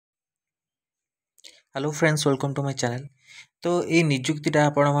Hello friends, welcome to my channel. तो ये निजुक्तिटा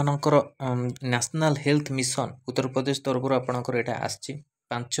आपणकर national health mission Uttar Pradesh तरफ आपणकर यहाँ आसी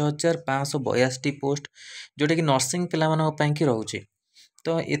 5582 पोस्ट जोटा कि नर्सिंग पिला रोचे।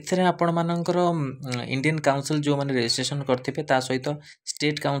 तो एथेरे आपण मानकर इंडियन काउंसिल जो मैंने रजिस्ट्रेशन करथिबे ता सहित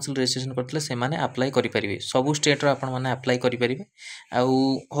स्टेट काउंसिल रजिस्ट्रेशन करथिले से माने अप्लाई करि परिबे। सबु स्टेट रो आपण माने अप्लाई करि परिबे। आउ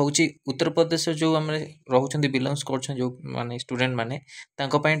होउची उत्तर प्रदेश जो हमरे रहउछन्ती बिलोंग्स करछन जो माने स्टूडेंट माने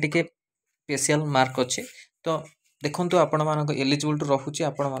तांको पय टिके स्पेशल मार्क अछि। तो देखंतु आपण मानको एलिजिबल टू रहउची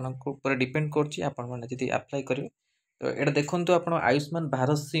आपण मानको ऊपर डिपेंड करछि आपण माने जदि अप्लाई करिवे। तो एटा देखंतु आपण आयुष्मान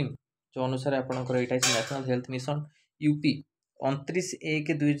भारत स्कीम जो अनुसार आपणकर एटा नेशनल हेल्थ मिशन यूपी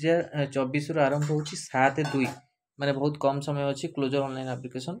 29/1/2024 रु आरंभ होची 7/2 माने बहुत कम समय अछि क्लोजर ऑनलाइन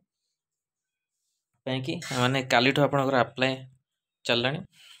एप्लीकेशन पैकी माने काली ठो आपणकर अप्लाई चललानी।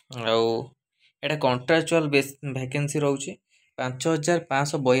 आउ एटा कॉन्ट्रैक्चुअल बेस वैकेंसी रहउची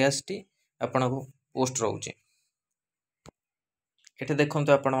 5582 आपणको पोस्ट रहउची। एटे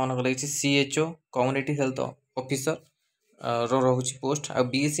देखंतु आपण मानको लागिछि CHO कम्युनिटी हेल्थ ऑफिसर रो रहउची पोस्ट। आ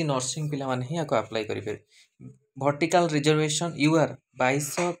बीएससी नर्सिंग पिला माने ही आको अप्लाई करि परिबे। वर्टिकल रिजर्वेशन यूआर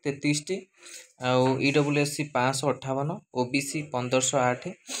 2233 टी आउ ईडब्ल्यूएससी 558 ओबीसी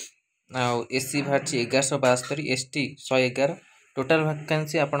 1508 आउ एससी भारची 1172 एसटी 111 टोटल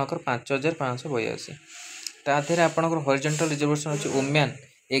वैकेंसी आपणकर 5582। ता देहरे आपणकर हॉरिजॉन्टल रिजर्वेशन अछि वुमेन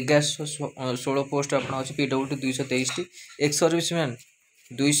 1116 पोस्ट आपण अछि PWD 223 T ex serviceman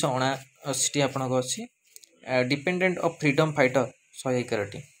 279 T आपणको अछि dependent of freedom fighter 111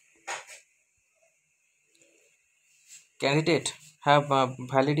 T. Candidate have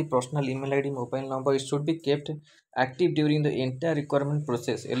valid personal email ID, mobile number. It should be kept active during the entire requirement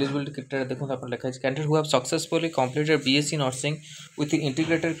process. Eligibility criteria देखो अपन लिखा है candidate who have successfully completed BSc nursing with the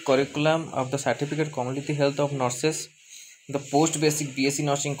integrated curriculum of the certificate community health of nurses, the post basic BSc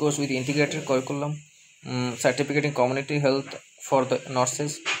nursing course with integrated curriculum certificate in community health for the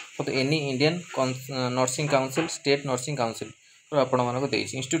nurses for the any Indian nursing council, state nursing council तो आपण मानको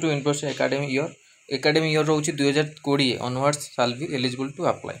देछि institute university academy year रोची 2020 onwards shall be eligible to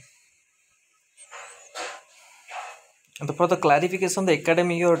apply. And for the clarification, the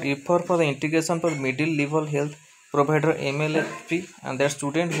academy year refer for the integration for middle level health provider MLFP and their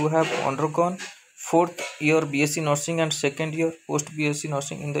student who have undergone 4th year BSc nursing and 2nd year post BSc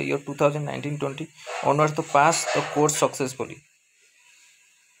nursing in the year 2019-20 onwards to pass the course successfully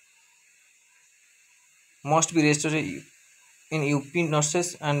must be registered in UP Nurses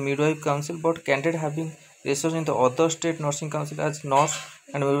and Midwife Council, but candidate having registered in the other state nursing council as nurse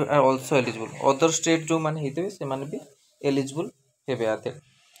and midwife are also eligible. Other state जो माने हिते से माने भी eligible हेबे आते।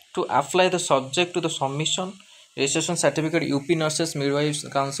 To apply the subject to the submission registration certificate UP Nurses Midwives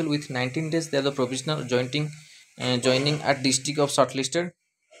Council with 19 days they are the provisional joining at district of shortlisted.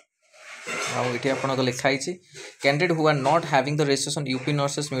 Now it आपनको लिखा है candidate who are not having the registration UP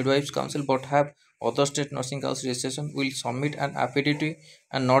Nurses Midwives Council but have other state nursing council registration will submit an affidavit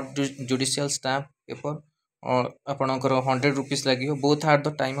and not judicial stamp paper or आपणकर 100 rupees लागियो both at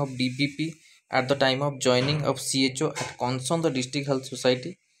the time of DBP at the time of joining of CHO at concern the district health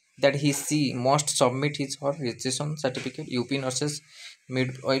society that he must submit his or registration certificate UP Nurses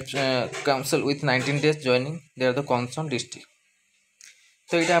Midwives Council with 19 days joining they are the concerned district।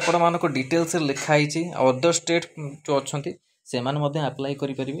 तो ये आपण मानको details लिखा है other state जो अच्छा से apply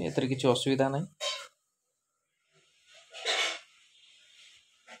करेंगे एथर किसी असुविधा ना।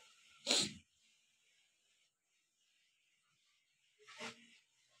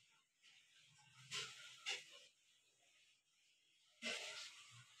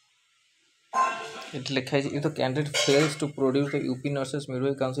 it लिखा है if the candidate fails to produce the UP Nurses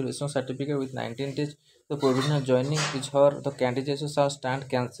Midwife Council registration certificate with 19 days the provisional joining is her the candidate shall stand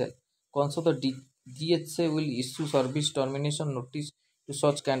cancelled. Also the DHA will issue service termination notice to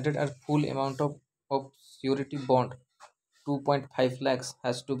such candidate at full amount of surety bond 2.5 lakhs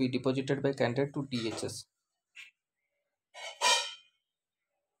has to be deposited by candidate to DHS.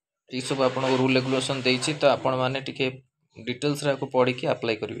 ये सब आपन rule regulation देछि तो आपण माने टिके details रा को पढ़ी के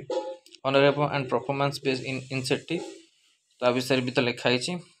अप्लाई करिवे। Honourable and performance based incentive ता विषय भी तो लिखा है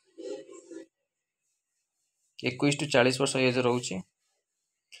 21 to 40 वर्ष एज रहउछि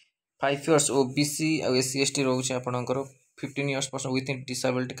 5 years OBC और SC ST रहउछि आपनकर 15 years person with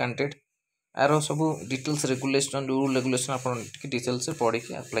disability candidate आरो सब डिटेल्स रेगुलेशन रूल रेगुलेशन आपन टिके डिटेल्स से पढ़ी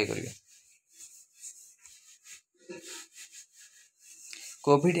के अप्लाई करिवे।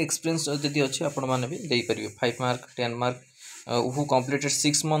 कोविड एक्सपीरियंस जदि अच्छे आपण माने भी दे परिवे 5 mark 10 mark who completed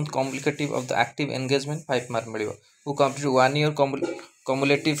 6 month cumulative of the active engagement 5 mark मिलियो who completed 1 year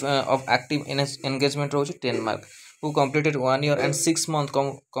cumulative of active engagement rose 10 mark who completed 1 year and 6 month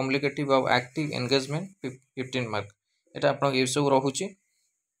cumulative of active engagement 15 mark এটা আপনার এই সব রহুଛି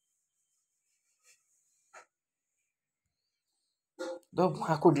तो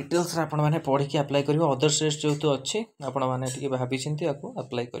आपको डिटेल्स रे आपण माने पढ़ी के अप्लाई करिवे अदर स्टेट जो अच्छी आपण माने टिके भाबी चिंती आपको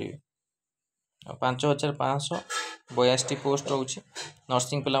अप्लाई करिवे 5582 पोस्ट रहउछि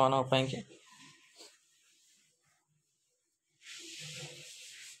नर्सिंग पिला मानक पई के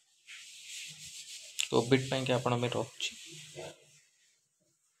कोविड पई के आपण में रहउछि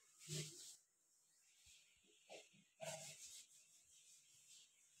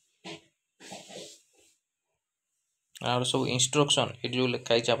और सब इंस्ट्रक्शन ये जो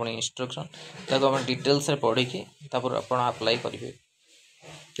लिखाई आपण इंस्ट्रक्शन ताको आपण डिटेल्स रे पढ़ी के तापर आपण अप्लाई करिवे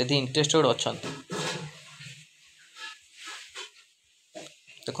यदि इंटरेस्टेड अछंती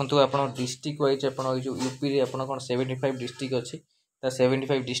देखंतु आपण डिस्ट्रिक्ट वाइज आपण जो यूपी रे आपण कोन 75 डिस्ट्रिक्ट अछि ता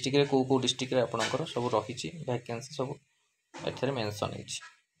 75 डिस्ट्रिक्ट रे को डिस्ट्रिक्ट रे आपणकर सब रहिछि वैकेंसी सब एथरे मेंशन हिछि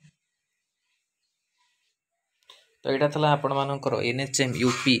तो यहाँ था आपण मानकर एनएचएम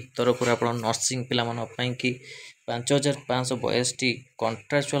यूपी तरफ आप नर्सिंग पिला कि 5582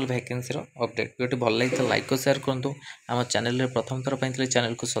 कॉन्ट्रैक्चुअल वैकेंसी अपडेट वीडियो भल लगी लाइक और शेयर करूँ आम चैनल प्रथम थर पर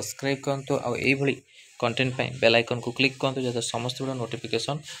चैनल को सब्सक्राइब करूँ आउ यही कंटेंट बेल आइकन को क्लिक करूँ जैसे समस्त वीडियो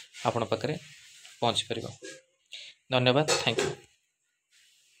नोटिफिकेशन आपण पाखे पहुँची पार। धन्यवाद, थैंक यू।